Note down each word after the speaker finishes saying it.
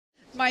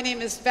My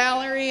name is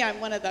Valerie. I'm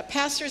one of the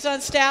pastors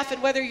on staff,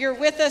 and whether you're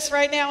with us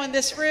right now in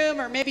this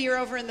room, or maybe you're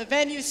over in the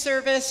venue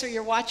service, or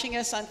you're watching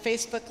us on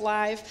Facebook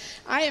Live,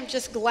 I am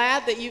just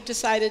glad that you've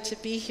decided to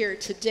be here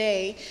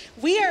today.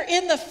 We are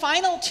in the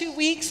final 2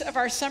 weeks of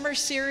our summer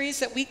series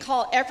that we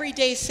call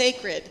Everyday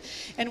Sacred,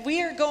 and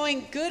we are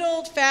going good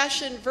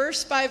old-fashioned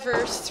verse by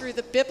verse through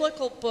the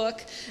biblical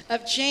book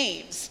of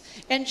James.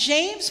 And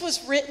James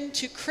was written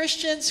to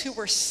Christians who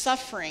were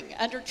suffering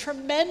under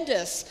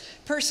tremendous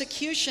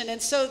persecution,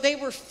 and so they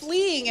were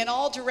fleeing in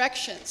all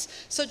directions.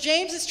 So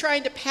James is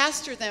trying to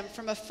pastor them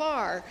from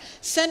afar,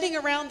 sending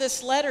around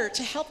this letter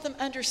to help them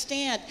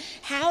understand,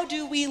 how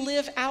do we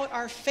live out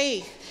our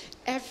faith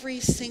every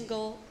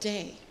single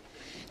day?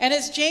 And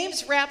as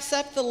James wraps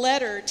up the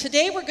letter,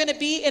 today we're going to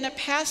be in a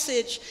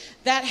passage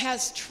that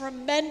has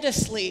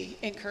tremendously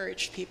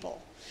encouraged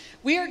people.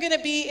 We are going to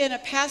be in a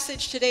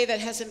passage today that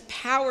has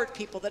empowered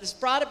people, that has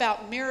brought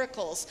about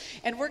miracles.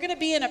 And we're going to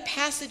be in a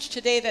passage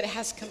today that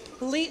has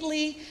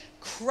completely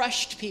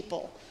crushed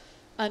people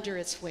under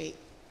its weight.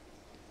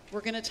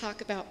 We're going to talk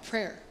about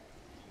prayer.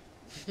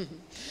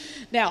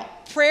 Now,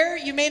 prayer,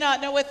 you may not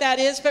know what that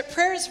is, but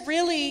prayer is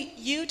really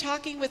you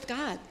talking with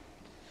God.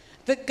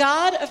 The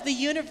God of the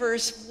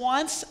universe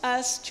wants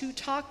us to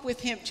talk with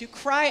him, to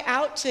cry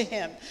out to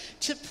him,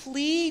 to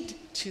plead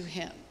to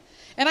him.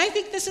 And I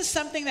think this is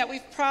something that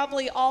we've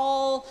probably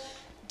all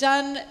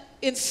done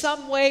in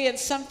some way, in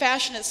some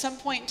fashion, at some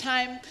point in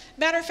time.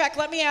 Matter of fact,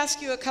 let me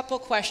ask you a couple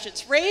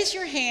questions. Raise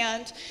your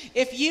hand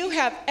if you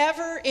have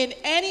ever in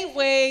any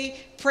way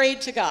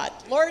prayed to God.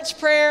 Lord's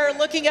Prayer,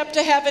 looking up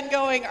to heaven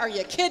going, are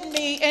you kidding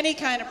me? Any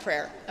kind of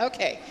prayer.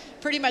 Okay,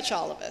 pretty much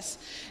all of us.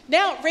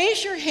 Now,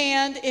 raise your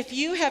hand if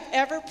you have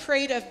ever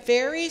prayed a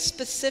very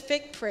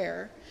specific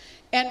prayer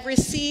and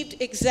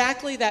received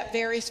exactly that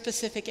very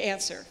specific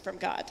answer from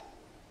God.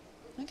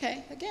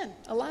 Okay, again,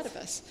 a lot of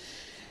us.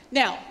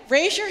 Now,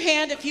 raise your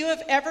hand if you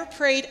have ever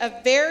prayed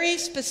a very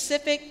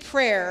specific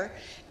prayer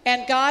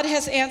and God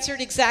has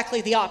answered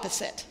exactly the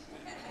opposite.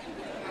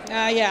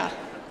 Yeah,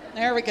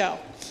 there we go.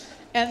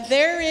 And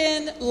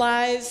therein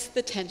lies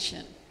the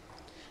tension.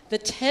 The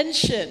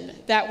tension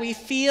that we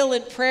feel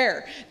in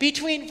prayer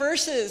between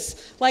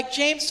verses like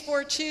James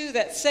 4:2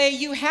 that say,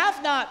 you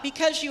have not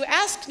because you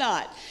ask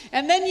not.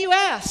 And then you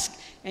ask,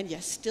 and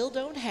you still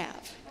don't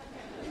have.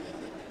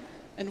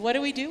 And what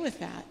do we do with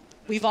that?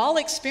 We've all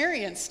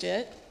experienced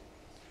it.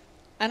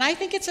 And I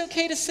think it's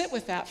okay to sit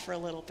with that for a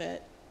little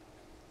bit.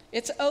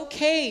 It's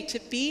okay to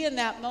be in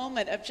that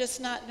moment of just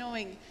not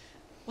knowing,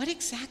 what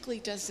exactly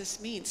does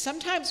this mean?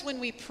 Sometimes when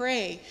we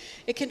pray,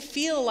 it can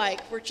feel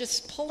like we're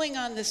just pulling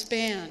on this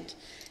band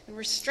and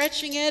we're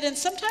stretching it. And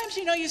sometimes,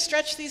 you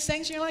stretch these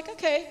things and you're like,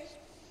 okay,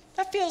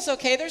 that feels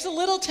okay. There's a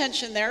little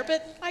tension there,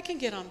 but I can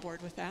get on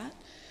board with that.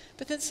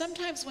 But then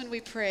sometimes when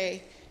we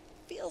pray,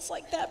 feels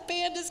like that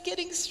band is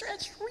getting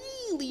stretched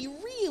really,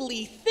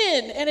 really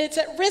thin, and it's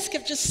at risk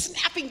of just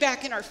snapping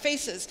back in our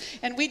faces,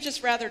 and we'd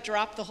just rather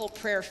drop the whole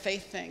prayer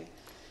faith thing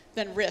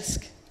than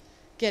risk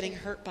getting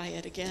hurt by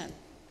it again.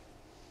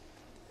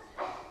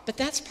 But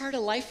that's part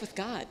of life with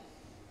God.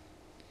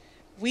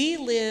 We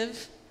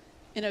live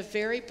in a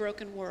very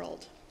broken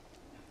world,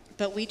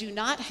 but we do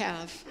not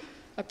have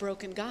a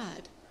broken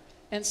God.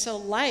 And so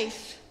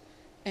life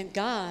and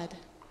God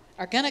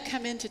are going to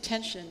come into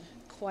tension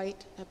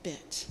quite a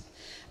bit.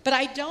 But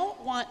I don't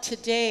want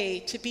today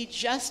to be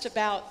just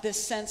about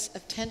this sense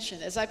of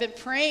tension. As I've been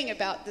praying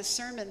about this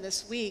sermon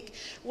this week,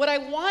 what I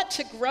want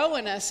to grow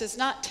in us is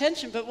not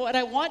tension, but what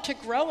I want to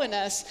grow in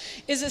us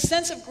is a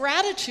sense of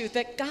gratitude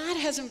that God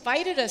has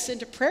invited us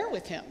into prayer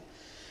with him.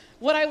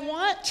 What I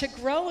want to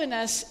grow in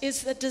us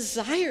is the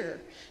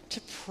desire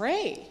to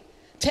pray,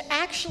 to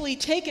actually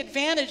take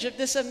advantage of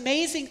this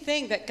amazing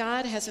thing that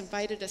God has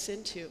invited us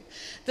into.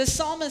 The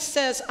psalmist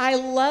says, I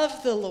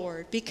love the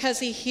Lord because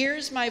he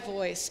hears my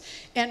voice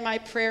and my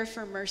prayer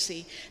for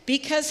mercy.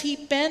 Because he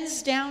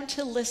bends down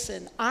to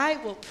listen, I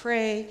will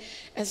pray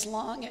as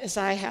long as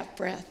I have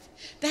breath.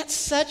 That's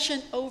such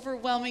an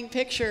overwhelming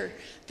picture.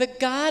 The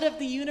God of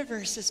the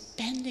universe is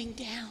bending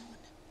down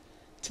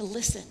to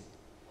listen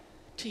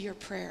to your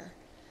prayer.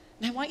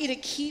 And I want you to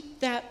keep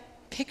that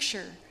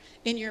picture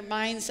in your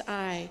mind's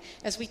eye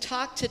as we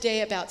talk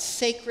today about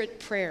sacred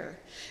prayer.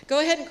 Go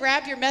ahead and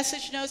grab your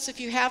message notes if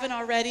you haven't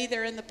already.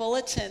 They're in the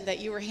bulletin that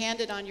you were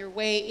handed on your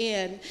way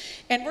in.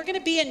 And we're going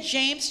to be in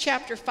James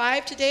chapter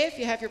 5 today. If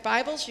you have your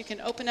Bibles, you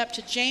can open up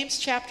to James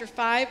chapter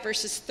 5,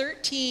 verses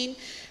 13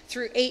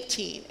 through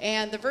 18.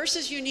 And the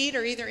verses you need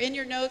are either in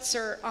your notes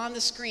or on the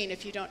screen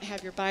if you don't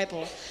have your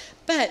Bible.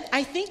 But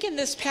I think in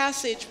this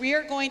passage, we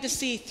are going to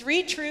see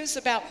three truths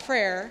about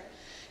prayer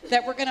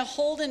that we're going to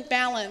hold in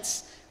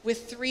balance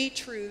with three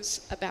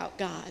truths about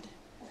God.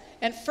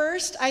 And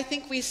first, I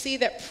think we see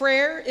that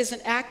prayer is an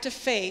act of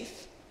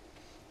faith.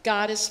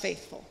 God is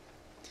faithful.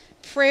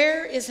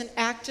 Prayer is an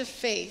act of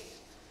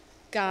faith.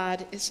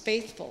 God is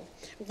faithful.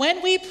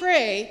 When we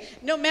pray,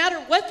 no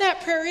matter what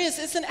that prayer is,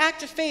 it's an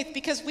act of faith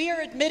because we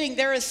are admitting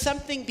there is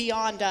something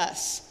beyond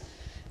us.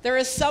 There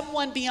is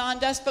someone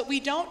beyond us, but we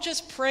don't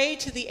just pray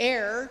to the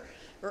air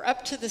or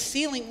up to the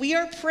ceiling. We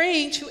are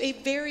praying to a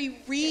very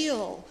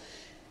real,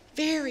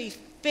 very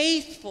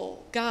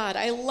faithful God.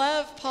 I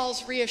love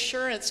Paul's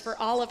reassurance for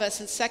all of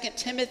us in 2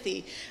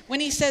 Timothy when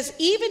he says,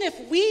 even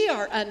if we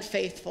are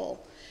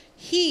unfaithful,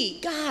 he,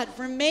 God,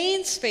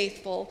 remains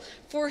faithful,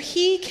 for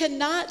he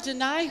cannot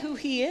deny who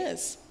he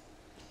is.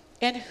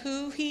 And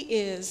who he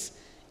is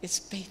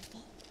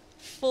faithful,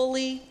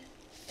 fully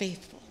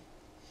faithful.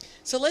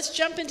 So let's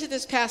jump into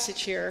this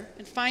passage here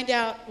and find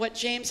out what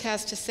James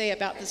has to say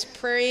about this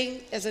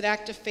praying as an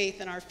act of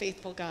faith in our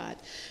faithful God.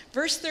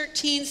 Verse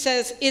 13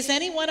 says, is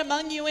anyone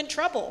among you in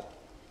trouble?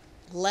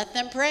 Let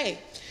them pray.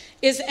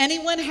 Is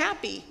anyone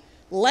happy?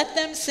 Let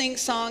them sing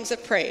songs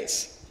of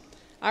praise.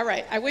 All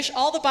right, I wish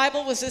all the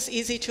Bible was this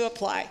easy to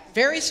apply.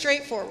 Very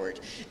straightforward.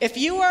 If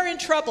you are in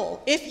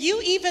trouble, if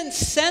you even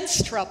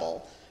sense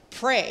trouble,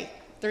 pray.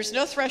 There's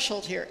no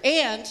threshold here.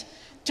 And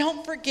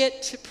don't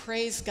forget to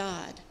praise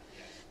God.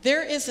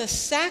 There is a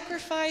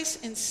sacrifice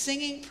in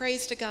singing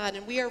praise to God,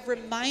 and we are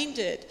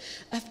reminded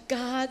of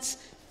God's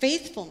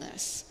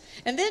faithfulness.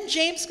 And then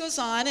James goes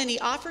on and he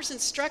offers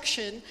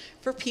instruction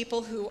for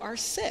people who are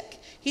sick.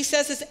 He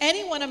says, is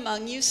anyone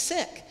among you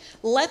sick?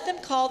 Let them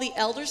call the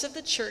elders of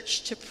the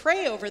church to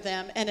pray over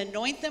them and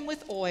anoint them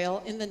with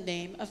oil in the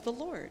name of the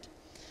Lord.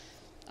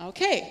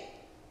 Okay,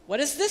 what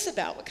is this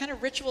about? What kind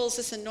of ritual is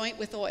this anoint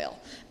with oil?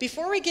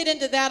 Before we get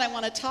into that, I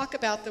want to talk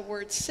about the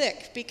word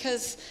sick,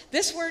 because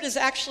this word has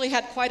actually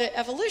had quite an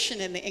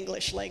evolution in the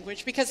English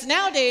language, because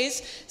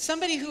nowadays,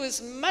 somebody who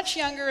is much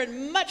younger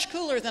and much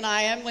cooler than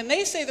I am, when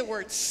they say the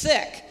word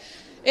sick,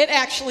 it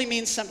actually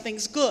means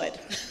something's good.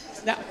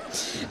 No.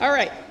 All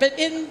right, but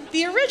in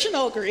the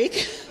original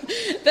Greek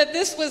that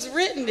this was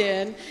written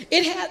in,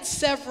 it had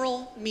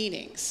several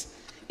meanings.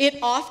 It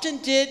often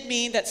did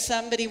mean that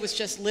somebody was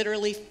just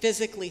literally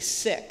physically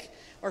sick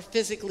or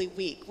physically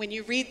weak. When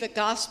you read the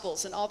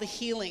Gospels and all the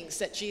healings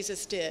that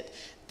Jesus did,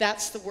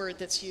 that's the word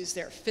that's used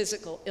there,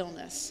 physical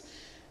illness.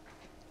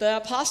 The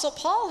Apostle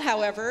Paul,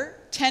 however,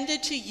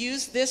 tended to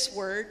use this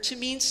word to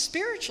mean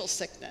spiritual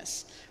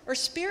sickness or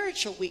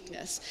spiritual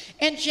weakness.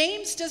 And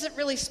James doesn't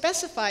really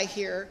specify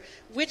here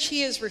which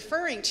he is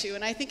referring to.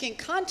 And I think in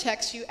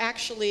context, you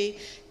actually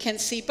can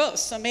see both.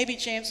 So maybe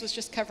James was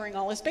just covering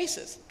all his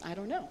bases. I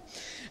don't know.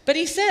 But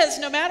he says,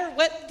 no matter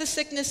what the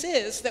sickness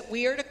is, that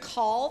we are to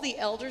call the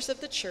elders of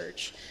the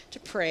church to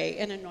pray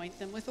and anoint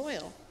them with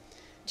oil.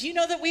 Do you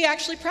know that we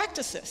actually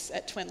practice this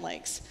at Twin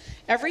Lakes?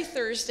 Every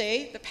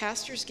Thursday, the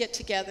pastors get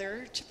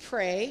together to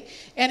pray.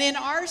 And in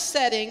our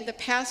setting, the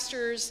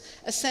pastors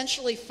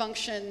essentially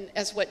function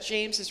as what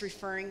James is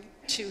referring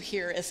to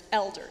here as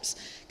elders.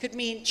 Could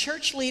mean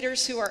church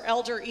leaders who are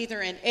elder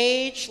either in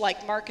age,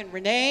 like Mark and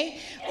Renee,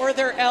 or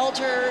they're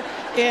elder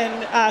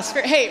in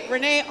spirit. Hey,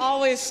 Renee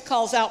always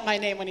calls out my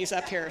name when he's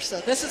up here, so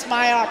this is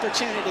my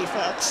opportunity,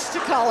 folks, to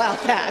call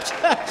out that.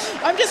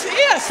 I'm just,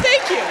 yes,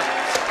 thank you.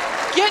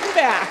 Getting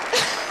back.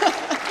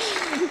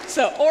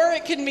 So, or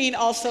it can mean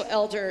also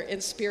elder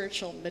in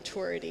spiritual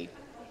maturity.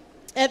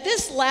 And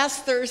this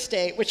last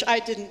Thursday, which I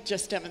didn't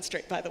just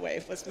demonstrate, by the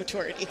way, was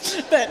maturity,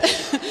 but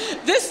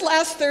this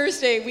last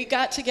Thursday, we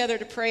got together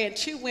to pray, and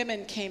two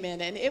women came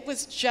in, and it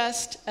was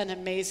just an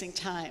amazing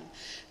time.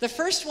 The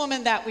first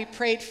woman that we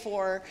prayed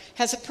for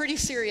has a pretty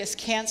serious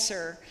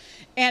cancer,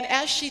 and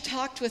as she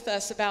talked with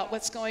us about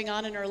what's going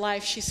on in her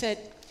life, she said,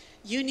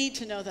 you need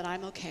to know that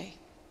I'm okay.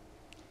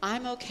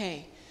 I'm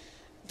okay.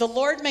 The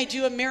Lord may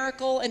do a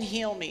miracle and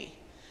heal me.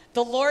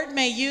 The Lord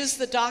may use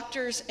the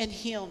doctors and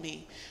heal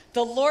me.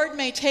 The Lord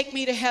may take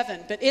me to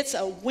heaven, but it's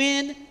a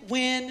win,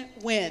 win,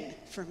 win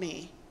for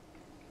me.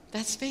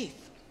 That's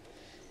faith.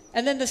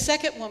 And then the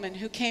second woman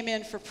who came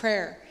in for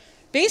prayer,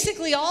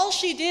 basically all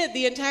she did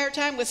the entire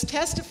time was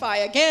testify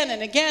again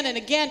and again and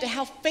again to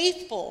how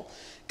faithful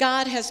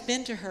God has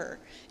been to her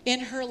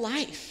in her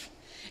life.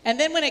 And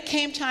then when it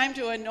came time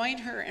to anoint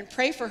her and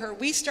pray for her,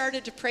 we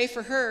started to pray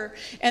for her,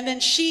 and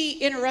then she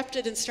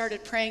interrupted and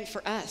started praying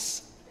for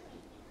us.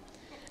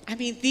 I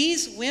mean,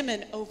 these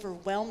women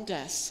overwhelmed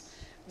us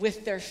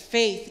with their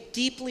faith,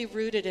 deeply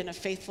rooted in a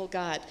faithful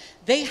God.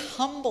 They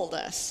humbled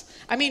us.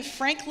 I mean,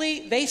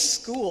 frankly, they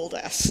schooled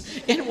us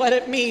in what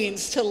it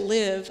means to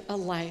live a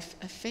life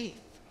of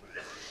faith.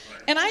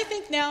 And I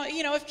think now,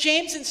 if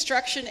James'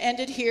 instruction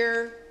ended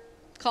here,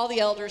 call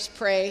the elders,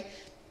 pray,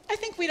 I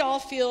think we'd all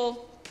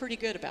feel pretty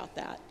good about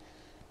that.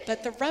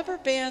 But the rubber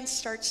band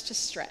starts to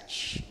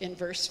stretch in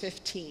verse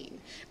 15,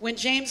 when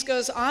James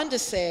goes on to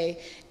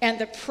say, and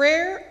the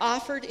prayer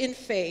offered in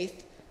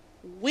faith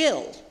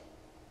will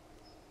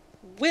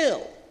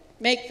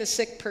make the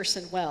sick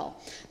person well.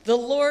 The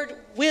Lord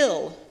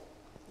will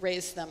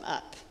raise them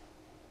up.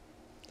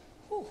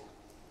 Whew.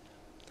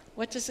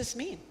 What does this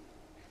mean?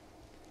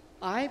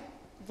 I'm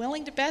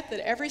willing to bet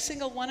that every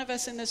single one of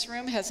us in this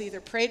room has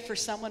either prayed for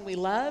someone we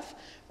love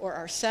or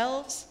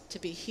ourselves to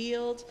be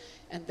healed,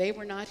 and they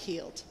were not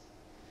healed.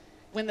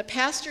 When the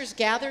pastors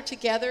gather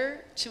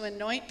together to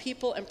anoint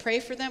people and pray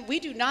for them, we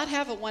do not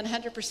have a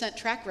 100%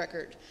 track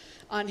record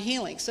on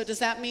healing. So does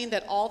that mean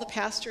that all the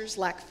pastors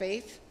lack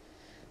faith?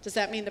 Does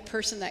that mean the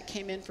person that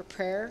came in for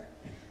prayer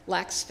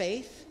lacks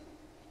faith?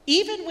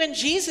 Even when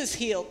Jesus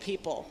healed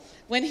people,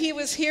 when he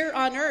was here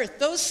on earth,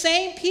 those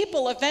same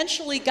people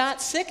eventually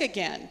got sick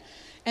again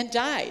and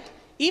died.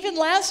 Even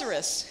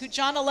Lazarus, who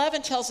John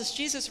 11 tells us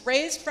Jesus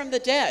raised from the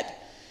dead,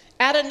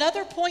 at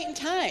another point in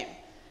time,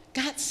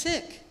 got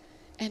sick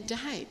and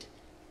died.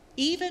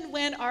 Even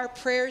when our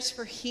prayers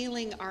for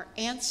healing are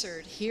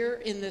answered here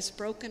in this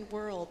broken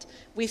world,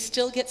 we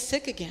still get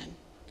sick again.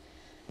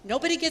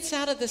 Nobody gets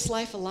out of this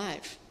life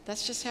alive.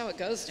 That's just how it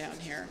goes down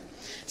here.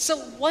 So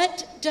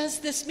what does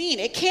this mean?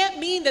 It can't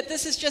mean that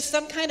this is just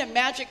some kind of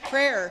magic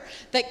prayer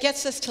that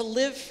gets us to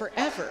live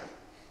forever.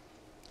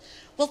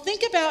 Well,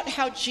 think about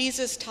how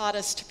Jesus taught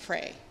us to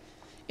pray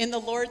in the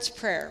Lord's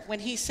Prayer when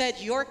he said,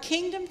 "Your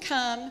kingdom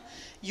come,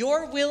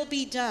 your will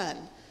be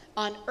done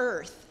on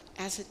earth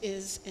as it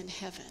is in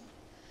heaven."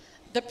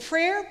 The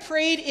prayer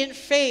prayed in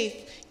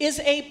faith is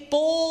a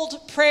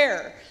bold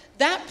prayer.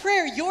 That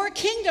prayer, "Your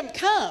kingdom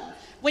come,"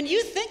 when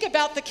you think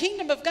about the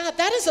kingdom of God,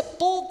 that is a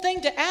bold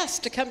thing to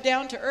ask to come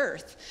down to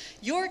earth.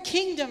 Your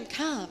kingdom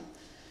come,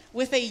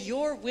 with a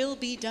 "your will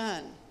be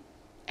done"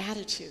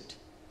 attitude.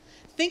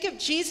 Think of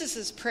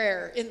Jesus'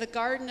 prayer in the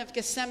Garden of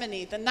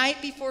Gethsemane the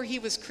night before he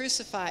was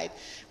crucified,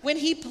 when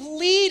he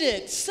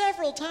pleaded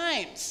several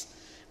times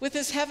with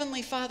his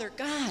heavenly Father,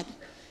 "God,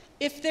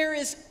 if there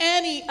is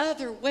any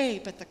other way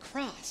but the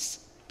cross,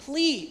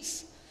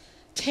 please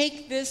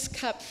take this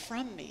cup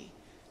from me.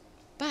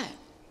 But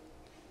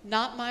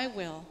not my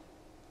will,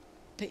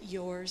 but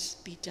yours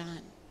be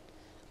done."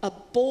 A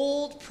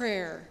bold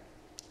prayer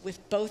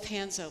with both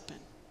hands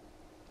open.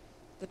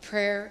 The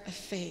prayer of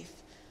faith.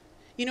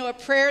 You know, a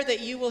prayer that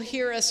you will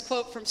hear us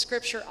quote from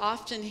Scripture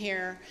often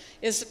here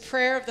is the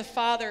prayer of the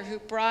Father who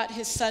brought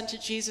his Son to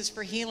Jesus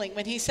for healing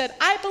when he said,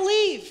 "I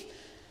believe,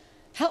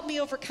 help me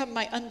overcome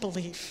my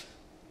unbelief."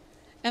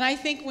 And I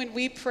think when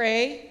we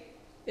pray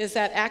is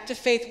that act of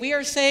faith, we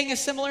are saying a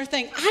similar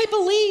thing. I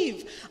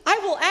believe, I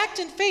will act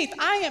in faith.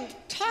 I am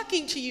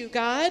talking to you,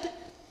 God,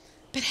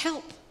 but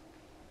help,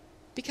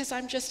 because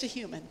I'm just a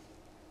human.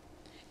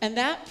 And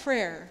that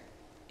prayer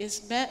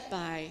is met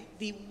by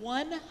the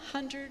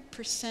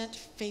 100%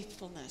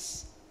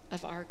 faithfulness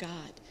of our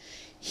God.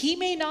 He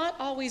may not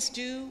always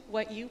do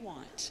what you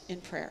want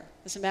in prayer.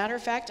 As a matter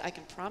of fact, I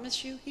can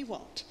promise you he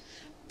won't.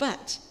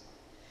 But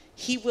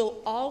he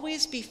will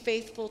always be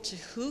faithful to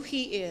who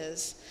he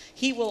is.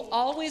 He will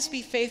always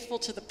be faithful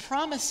to the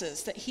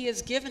promises that he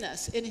has given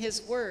us in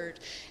his word.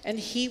 And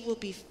he will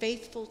be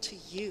faithful to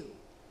you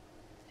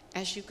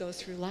as you go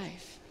through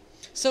life.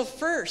 So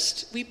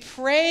first, we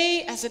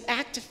pray as an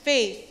act of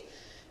faith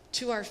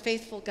to our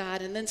faithful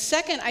God. And then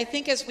second, I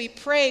think as we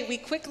pray, we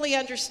quickly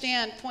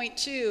understand point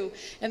 2,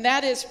 and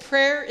that is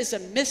prayer is a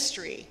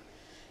mystery.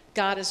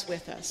 God is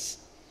with us.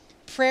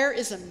 Prayer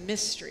is a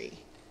mystery.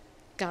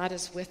 God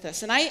is with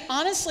us. And I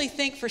honestly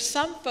think for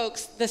some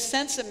folks, the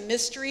sense of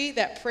mystery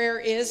that prayer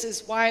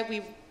is why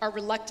we are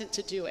reluctant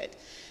to do it.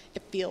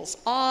 It feels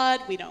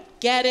odd. We don't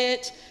get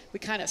it. We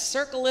kind of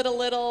circle it a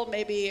little,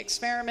 maybe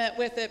experiment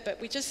with it, but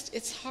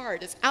it's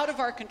hard. It's out of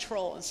our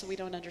control, and so we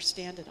don't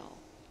understand it all.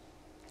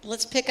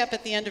 Let's pick up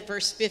at the end of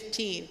verse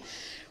 15,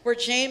 where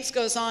James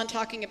goes on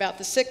talking about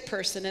the sick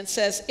person and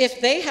says, "If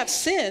they have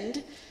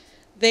sinned,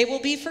 they will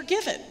be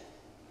forgiven."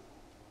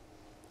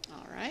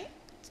 All right.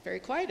 It's very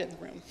quiet in the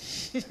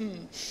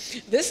room.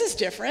 This is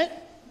different.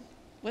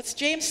 What's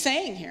James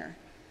saying here?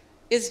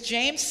 Is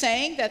James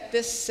saying that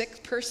this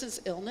sick person's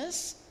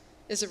illness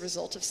is a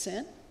result of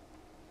sin?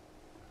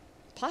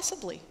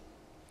 Possibly.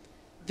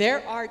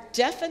 There are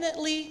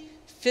definitely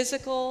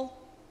physical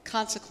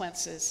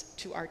consequences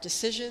to our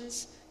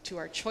decisions, to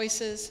our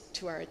choices,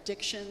 to our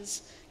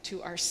addictions,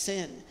 to our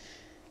sin.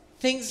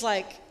 Things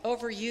like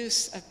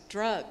overuse of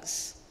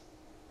drugs,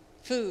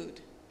 food,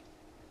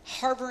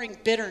 harboring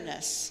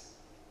bitterness,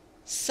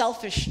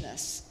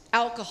 selfishness,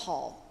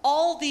 alcohol.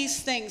 All these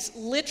things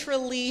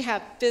literally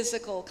have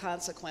physical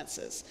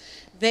consequences.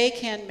 They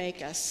can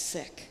make us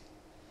sick.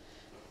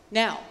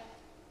 Now,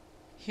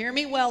 hear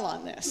me well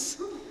on this.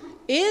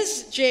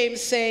 Is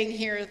James saying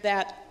here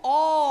that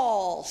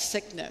all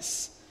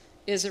sickness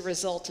is a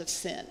result of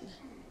sin?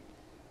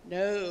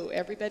 No.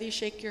 Everybody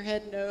shake your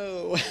head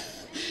no.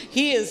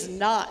 He is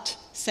not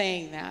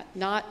saying that.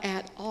 Not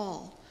at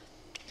all.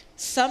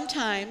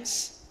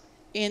 Sometimes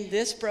in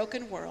this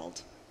broken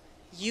world,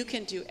 you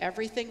can do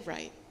everything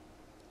right.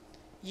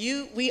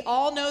 We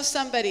all know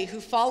somebody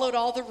who followed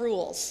all the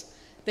rules.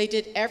 They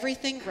did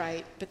everything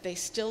right, but they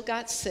still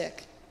got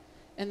sick,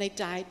 and they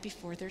died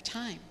before their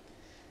time.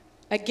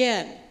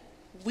 Again,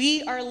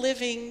 we are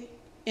living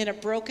in a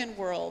broken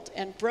world,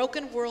 and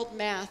broken world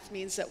math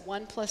means that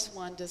 1 +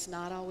 1 does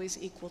not always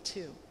equal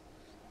 2.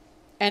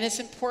 And it's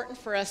important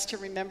for us to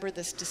remember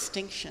this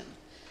distinction,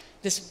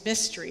 this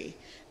mystery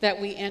that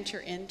we enter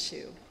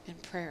into in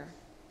prayer.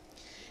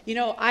 You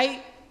know,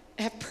 I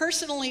have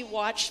personally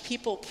watched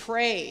people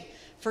pray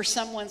for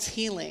someone's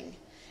healing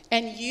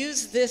and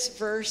use this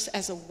verse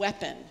as a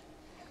weapon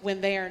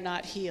when they are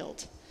not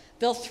healed.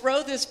 They'll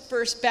throw this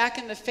verse back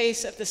in the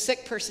face of the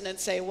sick person and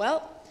say,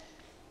 "Well,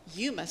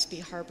 you must be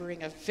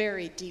harboring a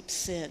very deep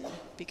sin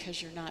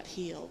because you're not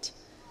healed."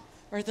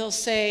 Or they'll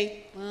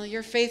say, well,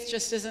 your faith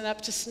just isn't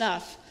up to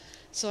snuff,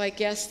 so I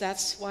guess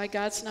that's why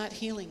God's not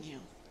healing you.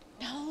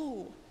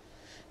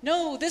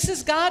 No, this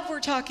is God we're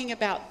talking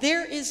about.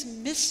 There is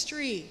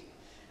mystery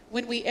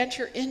when we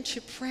enter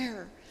into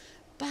prayer.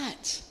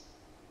 But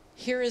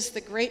here is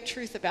the great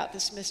truth about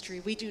this mystery.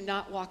 We do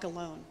not walk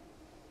alone.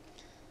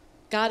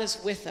 God is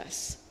with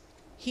us.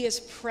 He is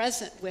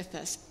present with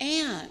us.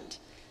 And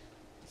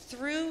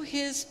through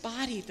his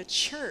body, the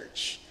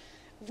church,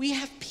 we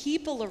have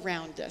people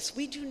around us.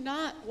 We do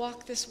not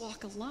walk this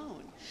walk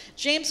alone.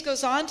 James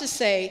goes on to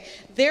say,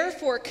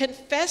 therefore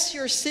confess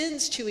your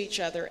sins to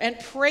each other and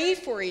pray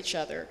for each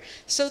other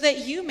so that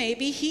you may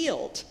be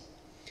healed.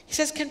 He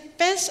says,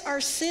 confess our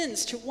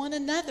sins to one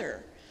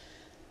another.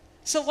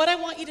 So what I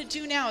want you to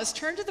do now is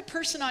turn to the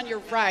person on your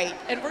right,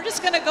 and we're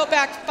just going to go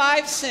back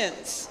 5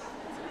 sins.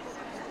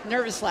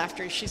 Nervous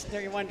laughter.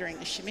 You're wondering,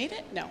 is she mean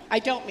it? No, I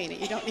don't mean it.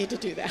 You don't need to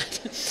do that.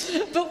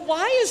 But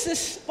why is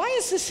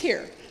this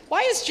here?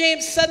 Why is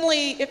James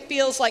suddenly, it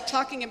feels like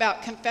talking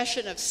about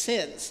confession of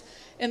sins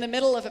in the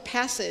middle of a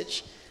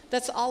passage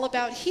that's all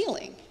about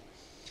healing?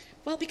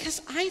 Well,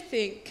 because I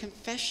think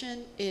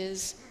confession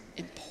is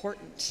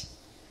important.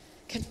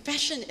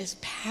 Confession is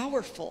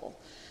powerful.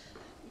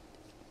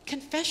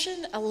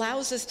 Confession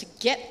allows us to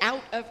get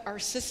out of our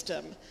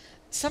system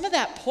some of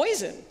that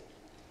poison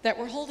that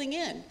we're holding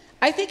in.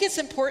 I think it's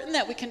important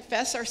that we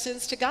confess our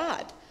sins to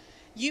God.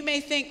 You may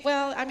think,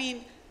 well, I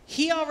mean,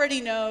 he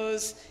already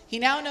knows. He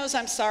now knows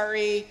I'm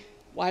sorry.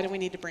 Why do we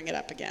need to bring it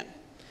up again?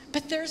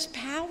 But there's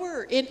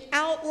power in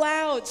out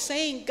loud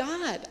saying,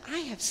 God, I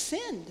have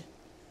sinned.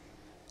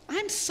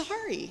 I'm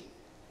sorry.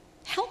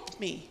 Help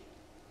me.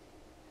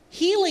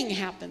 Healing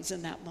happens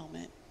in that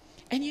moment.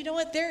 And you know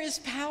what? There is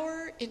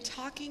power in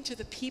talking to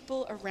the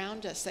people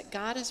around us that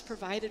God has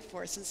provided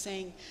for us and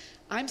saying,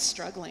 I'm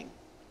struggling.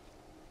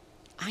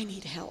 I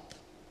need help.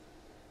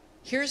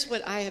 Here's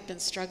what I have been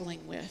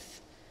struggling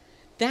with.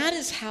 That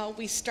is how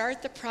we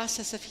start the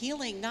process of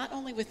healing, not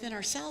only within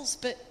ourselves,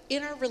 but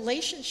in our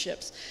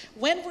relationships.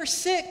 When we're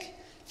sick,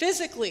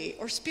 physically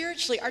or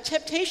spiritually, our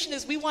temptation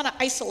is we want to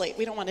isolate.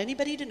 We don't want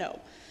anybody to know.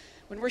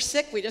 When we're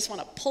sick, we just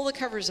want to pull the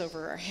covers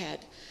over our head.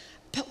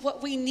 But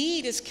what we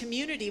need is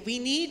community. We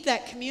need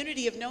that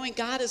community of knowing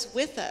God is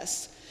with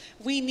us.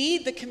 We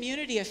need the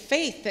community of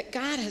faith that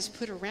God has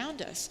put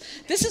around us.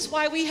 This is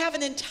why we have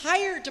an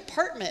entire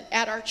department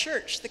at our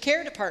church, the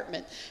care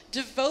department,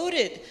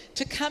 devoted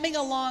to coming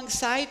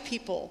alongside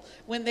people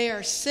when they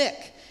are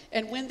sick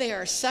and when they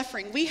are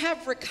suffering. We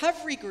have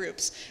recovery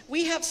groups.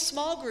 We have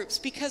small groups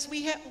because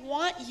we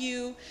want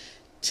you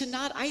to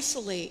not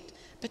isolate,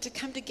 but to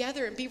come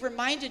together and be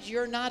reminded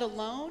you're not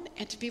alone,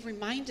 and to be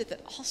reminded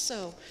that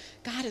also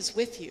God is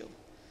with you.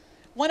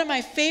 One of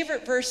my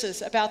favorite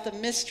verses about the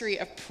mystery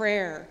of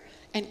prayer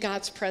and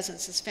God's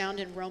presence is found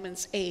in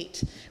Romans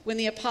 8, when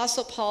the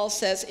Apostle Paul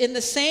says, in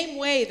the same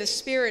way the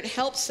Spirit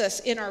helps us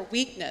in our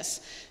weakness.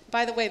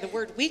 By the way, the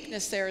word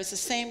weakness there is the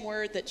same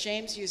word that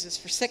James uses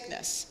for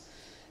sickness,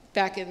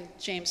 back in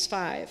James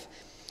 5.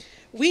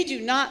 We do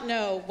not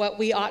know what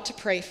we ought to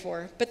pray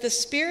for, but the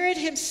Spirit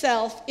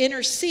himself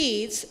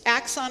intercedes,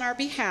 acts on our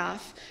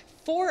behalf,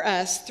 for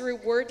us through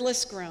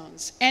wordless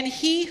groans. And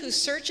he who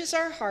searches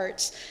our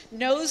hearts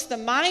knows the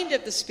mind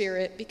of the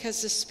Spirit,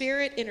 because the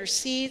Spirit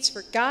intercedes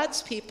for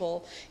God's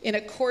people in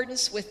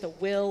accordance with the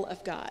will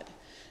of God.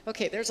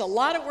 Okay, there's a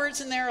lot of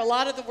words in there, a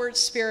lot of the word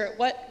Spirit.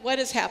 What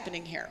is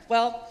happening here?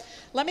 Well,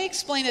 let me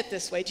explain it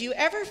this way. Do you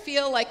ever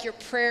feel like your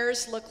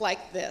prayers look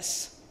like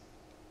this?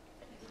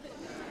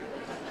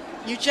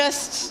 You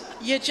just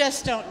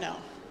don't know.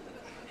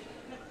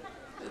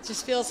 It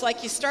just feels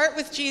like you start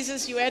with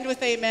Jesus, you end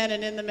with amen,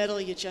 and in the middle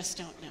you just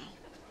don't know.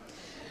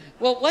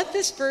 Well, what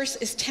this verse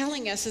is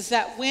telling us is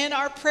that when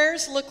our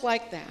prayers look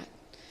like that,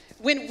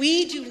 when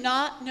we do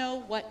not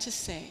know what to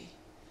say,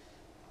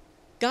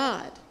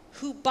 God,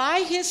 who by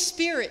his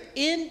Spirit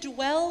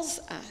indwells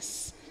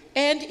us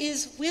and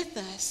is with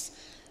us,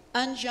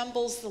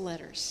 unjumbles the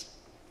letters.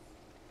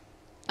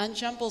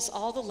 Unjumbles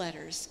all the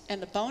letters. And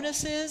the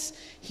bonus is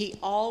he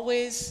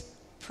always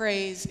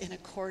prays in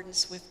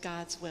accordance with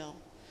God's will.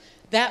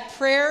 That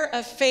prayer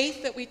of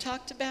faith that we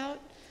talked about,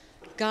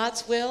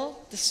 God's will,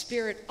 the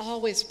Spirit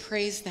always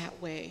prays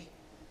that way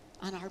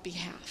on our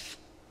behalf.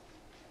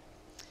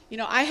 You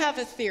know, I have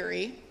a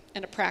theory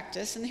and a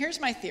practice, and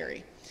here's my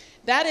theory.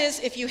 That is,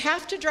 if you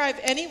have to drive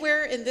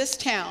anywhere in this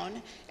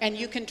town and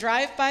you can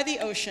drive by the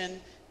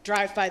ocean,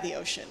 drive by the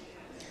ocean.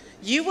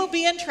 You will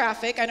be in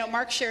traffic. I know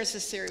Mark shares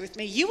this theory with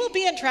me. You will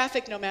be in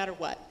traffic no matter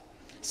what.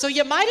 So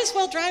you might as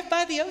well drive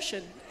by the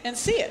ocean and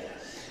see it.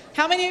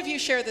 How many of you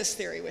share this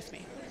theory with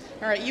me?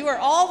 All right, you are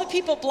all the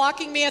people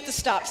blocking me at the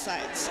stop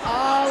signs.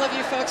 All of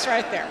you folks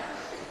right there.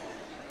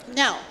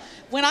 Now,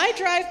 when I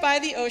drive by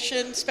the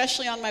ocean,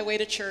 especially on my way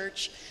to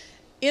church,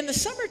 in the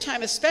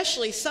summertime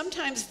especially,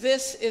 sometimes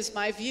this is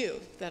my view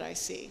that I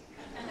see.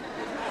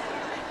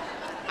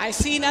 I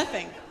see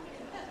nothing.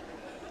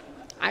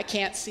 I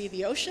can't see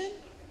the ocean.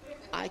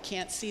 I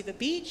can't see the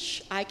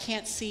beach. I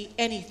can't see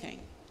anything.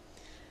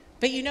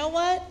 But you know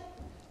what?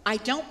 I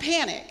don't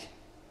panic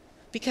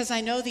because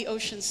I know the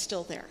ocean's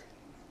still there.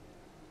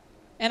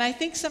 And I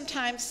think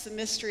sometimes the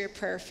mystery of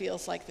prayer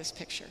feels like this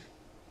picture.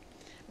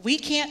 We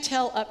can't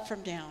tell up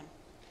from down.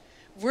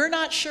 We're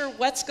not sure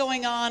what's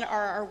going on.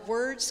 Are our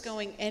words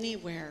going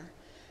anywhere?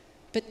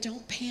 But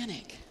don't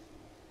panic.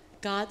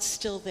 God's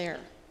still there.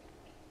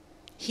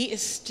 He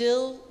is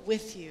still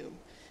with you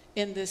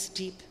in this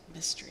deep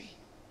mystery.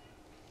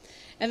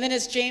 And then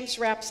as James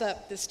wraps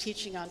up this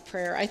teaching on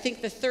prayer, I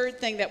think the third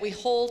thing that we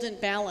hold in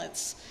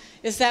balance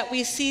is that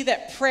we see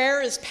that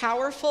prayer is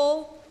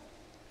powerful,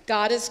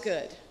 God is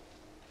good.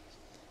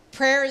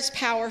 Prayer is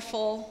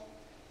powerful,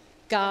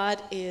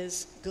 God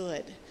is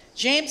good.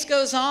 James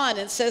goes on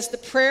and says the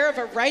prayer of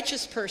a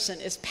righteous person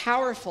is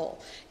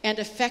powerful and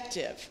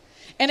effective.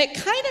 And it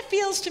kind of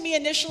feels to me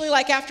initially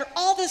like after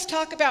all this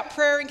talk about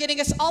prayer and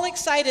getting us all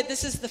excited,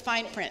 this is the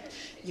fine print.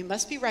 You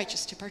must be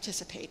righteous to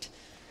participate.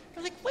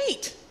 We're like,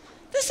 wait,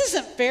 this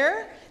isn't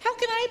fair. How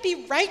can I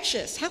be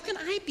righteous? How can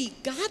I be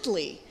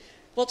godly?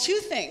 Well, two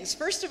things.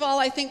 First of all,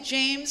 I think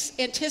James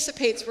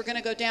anticipates we're going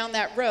to go down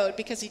that road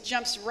because he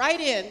jumps right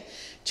in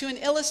to an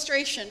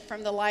illustration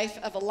from the life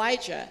of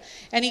Elijah.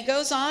 And he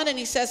goes on and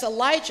he says,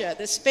 Elijah,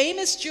 this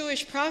famous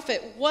Jewish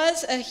prophet,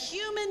 was a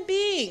human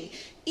being,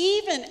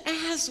 even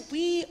as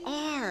we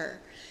are.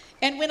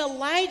 And when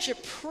Elijah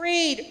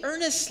prayed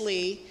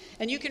earnestly,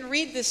 and you can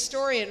read this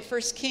story in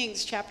 1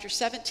 Kings chapter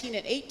 17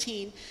 and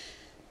 18,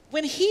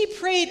 when he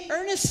prayed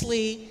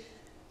earnestly,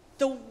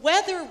 the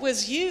weather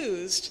was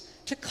used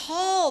to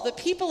call the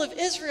people of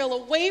Israel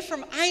away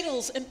from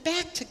idols and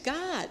back to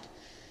God.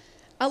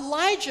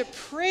 Elijah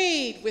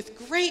prayed with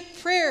great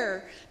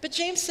prayer, but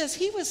James says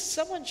he was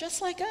someone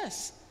just like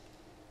us.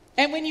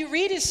 And when you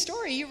read his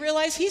story, you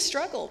realize he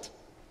struggled.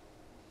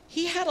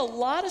 He had a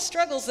lot of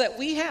struggles that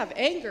we have,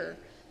 anger,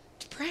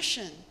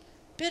 depression,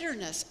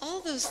 bitterness,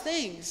 all those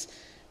things.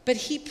 But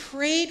he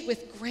prayed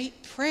with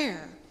great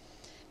prayer,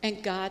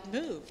 and God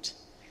moved.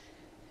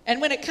 And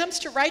when it comes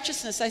to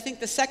righteousness, I think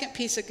the second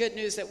piece of good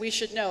news that we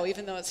should know,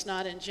 even though it's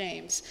not in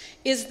James,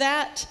 is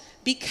that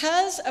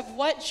because of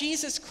what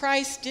Jesus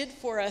Christ did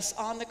for us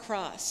on the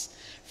cross,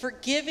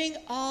 forgiving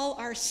all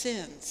our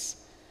sins,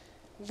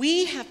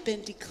 we have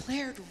been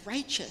declared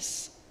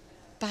righteous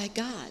by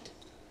God.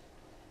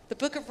 The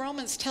book of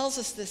Romans tells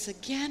us this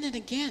again and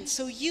again.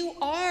 So you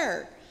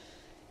are,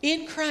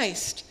 in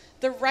Christ,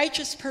 the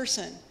righteous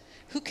person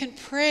who can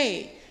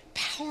pray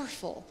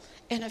powerful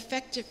and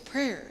effective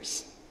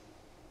prayers.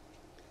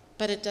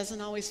 But it doesn't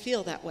always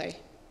feel that way.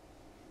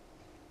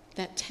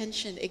 That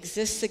tension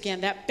exists again.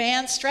 That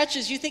band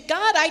stretches. You think,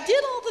 God, I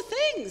did all the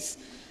things.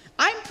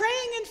 I'm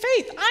praying in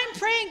faith. I'm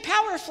praying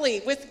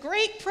powerfully with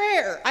great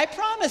prayer. I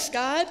promise,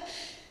 God.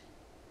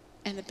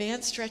 And the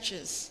band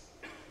stretches,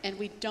 and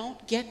we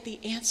don't get the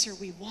answer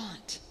we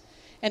want.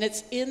 And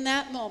it's in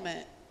that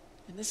moment,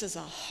 and this is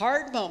a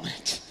hard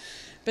moment,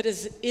 but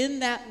it's in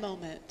that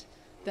moment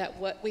that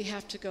what we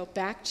have to go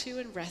back to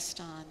and rest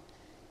on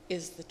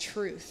is the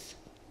truth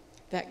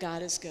that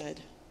God is good.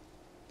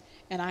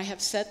 And I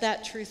have said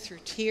that truth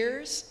through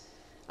tears.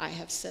 I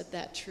have said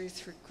that truth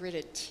through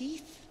gritted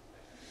teeth.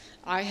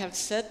 I have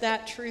said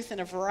that truth in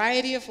a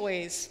variety of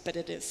ways, but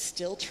it is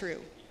still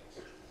true.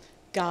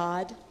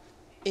 God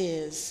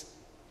is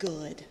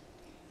good.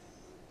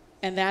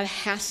 And that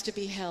has to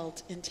be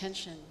held in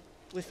tension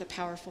with a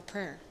powerful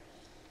prayer.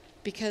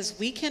 Because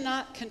we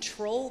cannot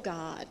control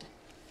God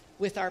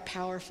with our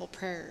powerful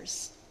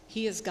prayers.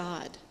 He is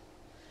God.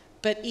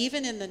 But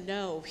even in the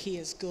no, he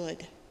is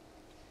good.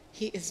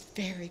 He is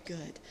very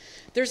good.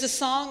 There's a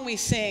song we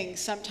sing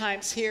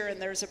sometimes here, and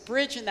there's a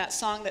bridge in that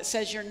song that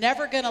says, you're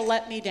never going to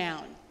let me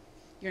down.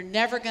 You're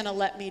never going to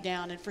let me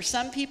down. And for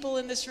some people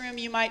in this room,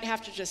 you might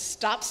have to just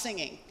stop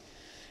singing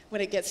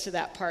when it gets to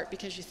that part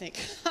because you think,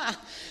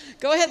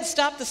 go ahead and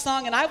stop the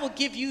song and I will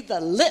give you the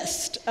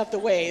list of the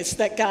ways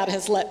that God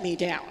has let me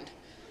down.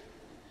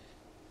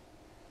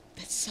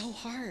 That's so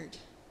hard.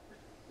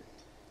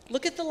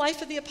 Look at the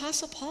life of the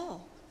Apostle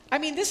Paul. I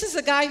mean, this is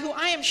a guy who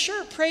I am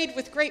sure prayed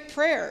with great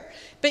prayer,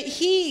 but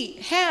he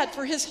had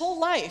for his whole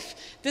life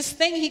this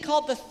thing he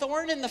called the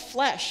thorn in the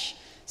flesh,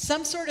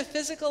 some sort of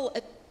physical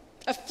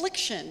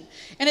affliction.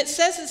 And it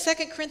says in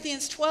 2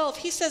 Corinthians 12,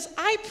 he says,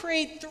 I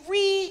prayed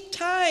 3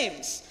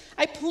 times.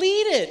 I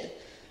pleaded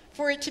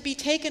for it to be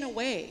taken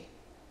away.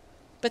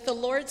 But the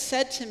Lord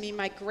said to me,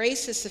 my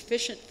grace is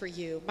sufficient for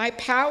you. My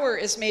power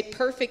is made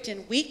perfect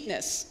in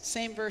weakness.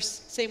 Same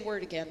verse, same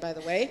word again, by the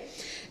way.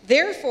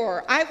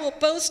 Therefore, I will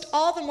boast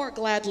all the more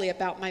gladly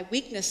about my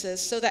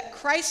weaknesses so that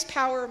Christ's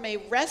power may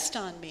rest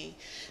on me.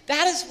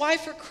 That is why,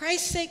 for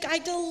Christ's sake, I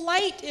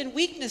delight in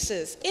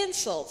weaknesses,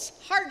 insults,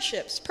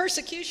 hardships,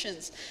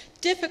 persecutions,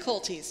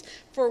 difficulties.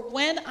 For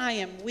when I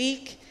am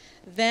weak,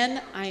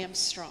 then I am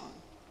strong.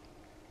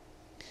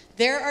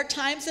 There are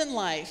times in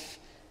life,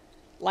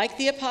 like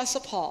the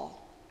Apostle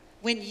Paul,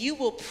 when you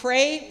will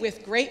pray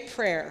with great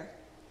prayer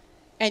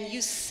and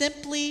you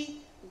simply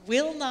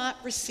will not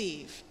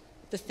receive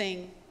the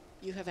thing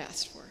you have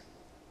asked for.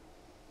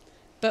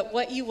 But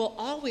what you will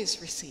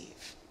always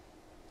receive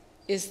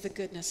is the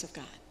goodness of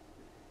God.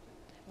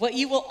 What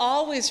you will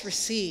always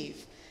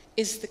receive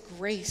is the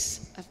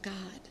grace of God.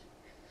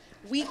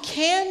 We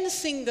can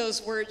sing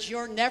those words,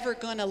 "You're never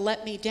going to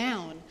let me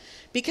down,"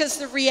 because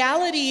the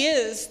reality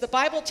is, the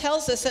Bible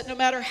tells us that no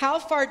matter how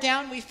far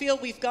down we feel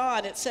we've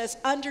gone, it says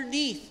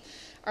underneath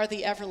are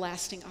the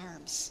everlasting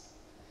arms.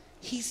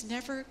 He's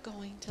never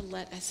going to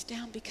let us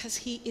down because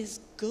he is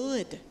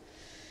good.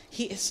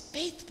 He is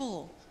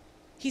faithful.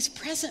 He's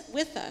present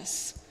with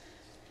us.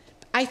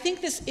 I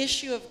think this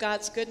issue of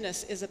God's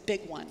goodness is a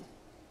big one,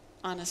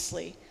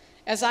 honestly.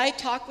 As I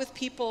talk with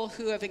people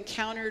who have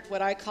encountered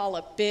what I call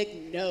a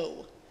big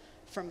no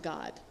from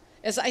God,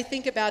 as I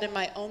think about in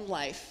my own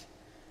life,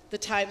 the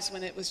times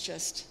when it was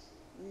just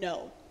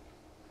no,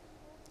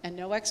 and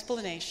no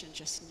explanation,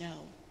 just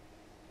no.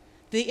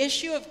 The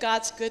issue of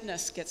God's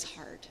goodness gets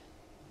hard.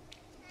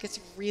 It gets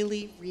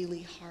really,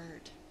 really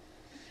hard.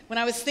 When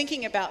I was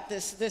thinking about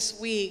this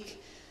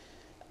week,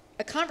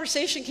 a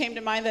conversation came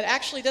to mind that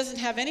actually doesn't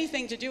have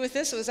anything to do with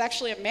this. It was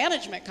actually a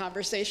management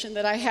conversation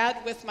that I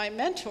had with my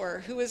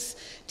mentor, who was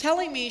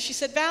telling me, she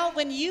said, "Val,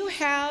 when you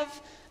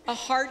have a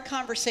hard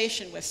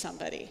conversation with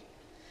somebody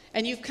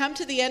and you've come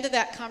to the end of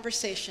that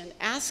conversation,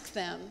 ask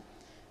them,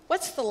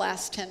 what's the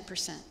last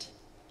 10%?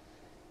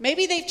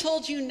 Maybe they've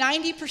told you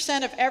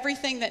 90% of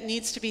everything that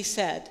needs to be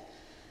said,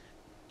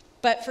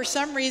 but for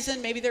some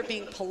reason, maybe they're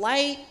being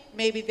polite,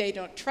 maybe they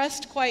don't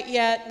trust quite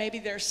yet, maybe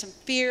there's some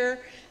fear,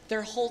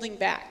 they're holding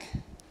back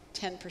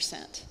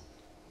 10%.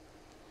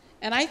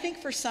 And I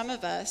think for some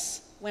of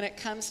us, when it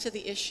comes to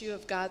the issue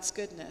of God's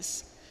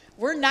goodness,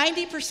 we're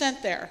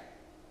 90% there,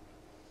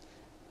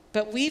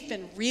 but we've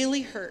been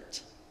really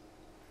hurt,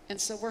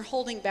 and so we're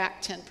holding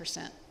back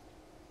 10%.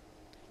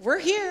 We're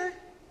here,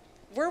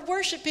 we're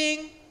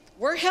worshiping,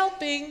 we're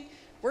helping,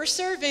 we're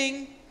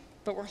serving,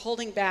 but we're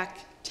holding back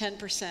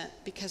 10%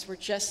 because we're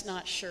just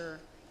not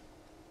sure,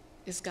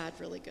 is God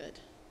really good?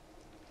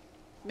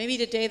 Maybe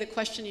today the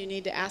question you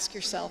need to ask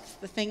yourself,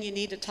 the thing you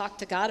need to talk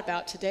to God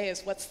about today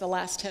is, what's the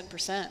last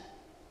 10%?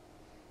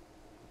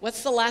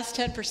 What's the last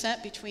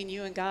 10% between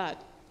you and God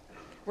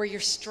where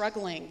you're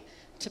struggling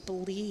to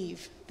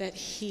believe that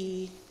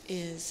he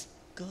is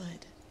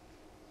good,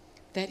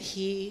 that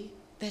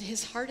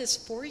his heart is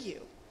for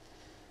you?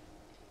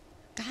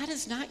 God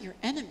is not your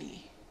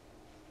enemy.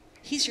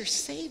 He's your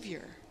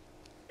Savior.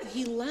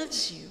 He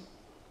loves you.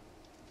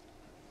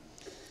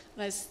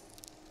 And I was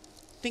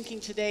thinking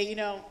today,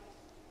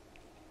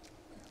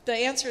 the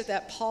answer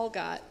that Paul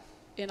got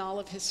in all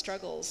of his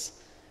struggles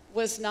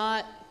was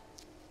not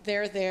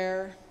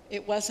there.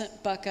 It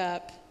wasn't buck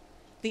up.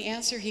 The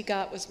answer he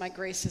got was, my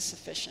grace is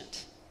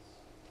sufficient.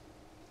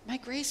 My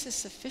grace is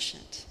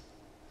sufficient,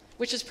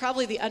 which is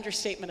probably the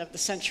understatement of the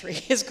century.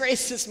 His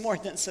grace is more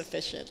than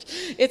sufficient.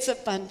 It's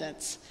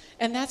abundance.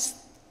 And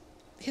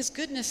his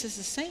goodness is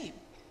the same.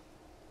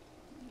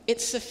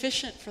 It's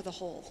sufficient for the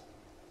whole.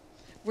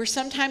 We're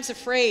sometimes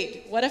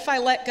afraid, what if I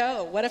let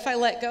go? What if I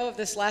let go of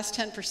this last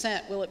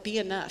 10%? Will it be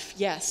enough?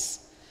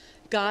 Yes,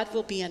 God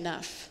will be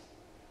enough.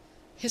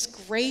 His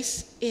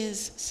grace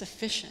is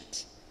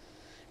sufficient.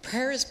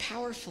 Prayer is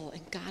powerful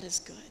and God is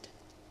good.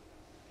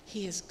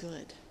 He is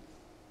good.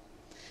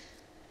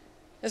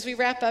 As we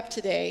wrap up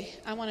today,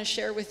 I want to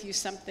share with you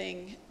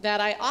something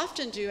that I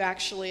often do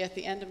actually at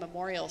the end of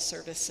memorial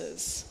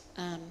services.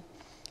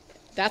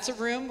 That's a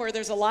room where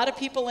there's a lot of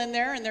people in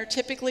there, and they're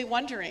typically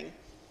wondering,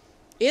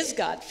 is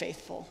God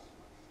faithful?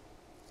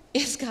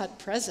 Is God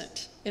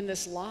present in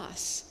this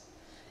loss?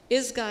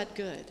 Is God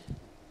good?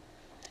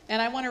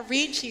 And I want to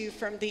read to you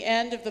from the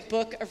end of the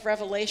book of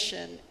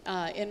Revelation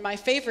in my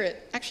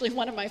favorite, actually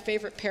one of my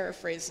favorite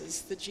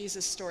paraphrases, the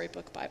Jesus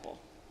Storybook Bible.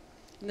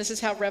 And this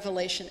is how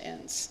Revelation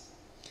ends.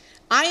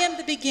 "I am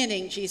the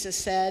beginning," Jesus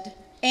said,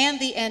 "and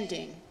the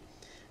ending."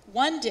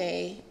 One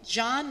day,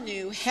 John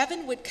knew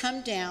heaven would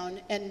come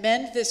down and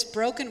mend this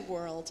broken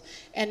world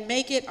and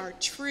make it our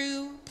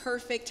true,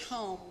 perfect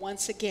home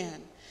once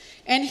again.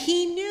 And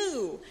he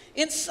knew,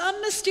 in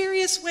some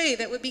mysterious way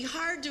that would be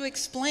hard to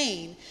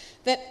explain,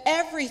 that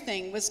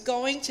everything was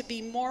going to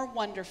be more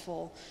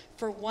wonderful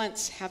for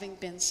once having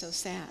been so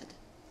sad.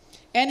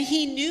 And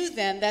he knew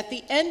then that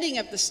the ending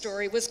of the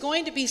story was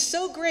going to be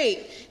so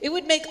great, it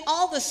would make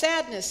all the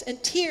sadness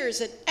and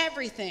tears and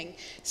everything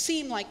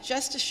seem like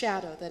just a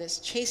shadow that is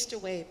chased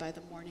away by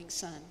the morning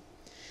sun.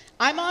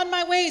 "I'm on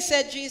my way,"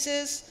 said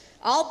Jesus.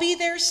 "I'll be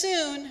there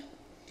soon."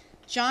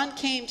 John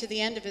came to the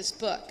end of his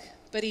book,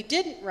 but he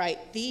didn't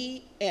write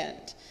the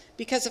end,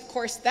 because of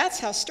course that's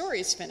how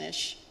stories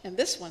finish, and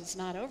this one's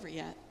not over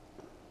yet.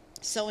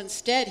 So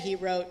instead he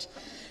wrote,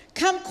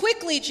 "Come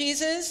quickly,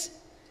 Jesus,"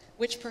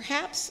 which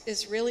perhaps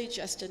is really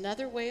just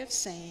another way of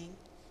saying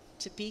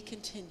to be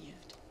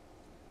continued.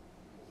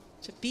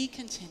 To be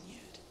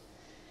continued.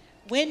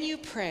 When you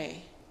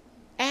pray,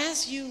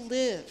 as you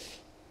live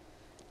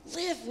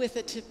with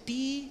a to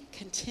be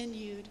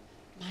continued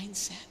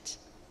mindset.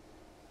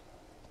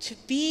 To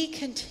be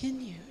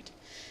continued.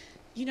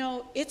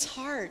 It's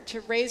hard to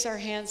raise our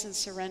hands in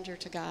surrender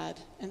to God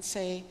and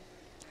say,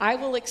 I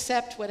will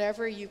accept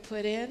whatever you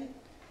put in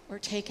or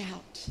take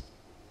out.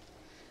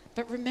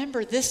 But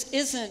remember, this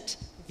isn't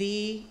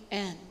the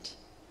end.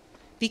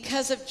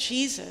 because of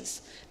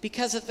Jesus,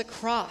 because of the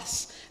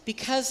cross,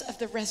 because of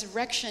the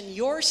resurrection.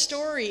 Your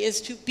story is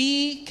to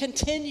be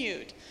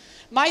continued.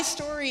 My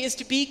story is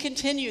to be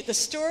continued. The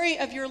story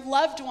of your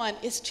loved one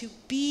is to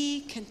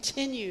be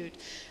continued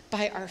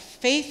by our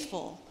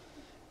faithful,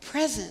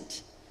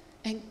 present,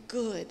 and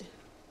good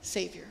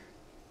Savior.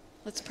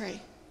 Let's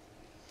pray.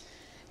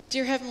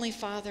 Dear Heavenly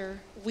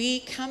Father, we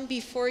come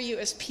before you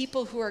as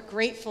people who are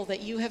grateful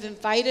that you have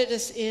invited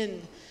us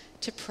in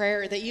to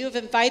prayer, that you have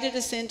invited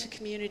us into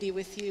community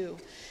with you.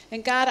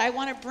 And God, I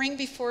want to bring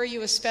before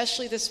you,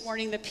 especially this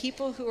morning, the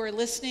people who are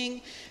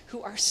listening,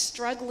 who are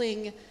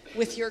struggling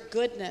with your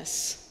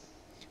goodness,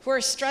 who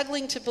are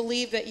struggling to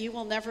believe that you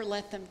will never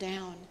let them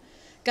down.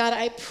 God,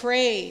 I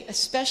pray,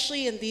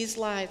 especially in these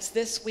lives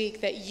this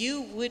week, that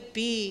you would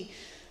be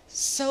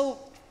so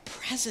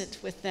present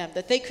with them,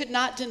 that they could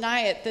not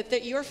deny it,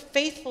 that your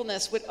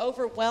faithfulness would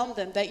overwhelm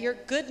them, that your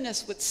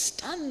goodness would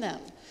stun them.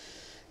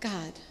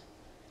 God,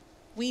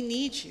 we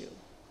need you.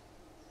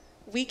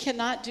 We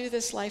cannot do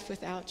this life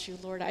without you,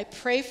 Lord. I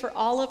pray for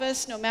all of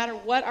us, no matter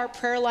what our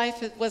prayer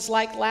life was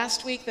like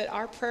last week, that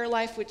our prayer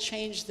life would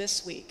change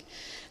this week,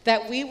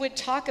 that we would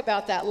talk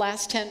about that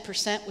last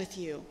 10% with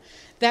you,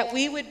 that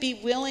we would be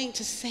willing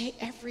to say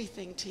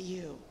everything to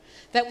you,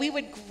 that we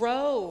would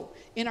grow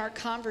in our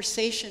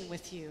conversation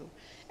with you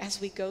as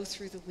we go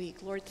through the week.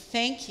 Lord,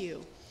 thank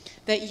you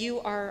that you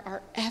are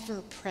our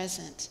ever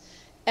present,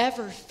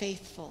 ever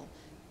faithful,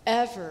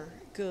 ever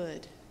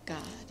good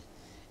God.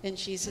 In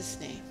Jesus'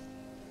 name,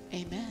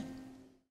 amen.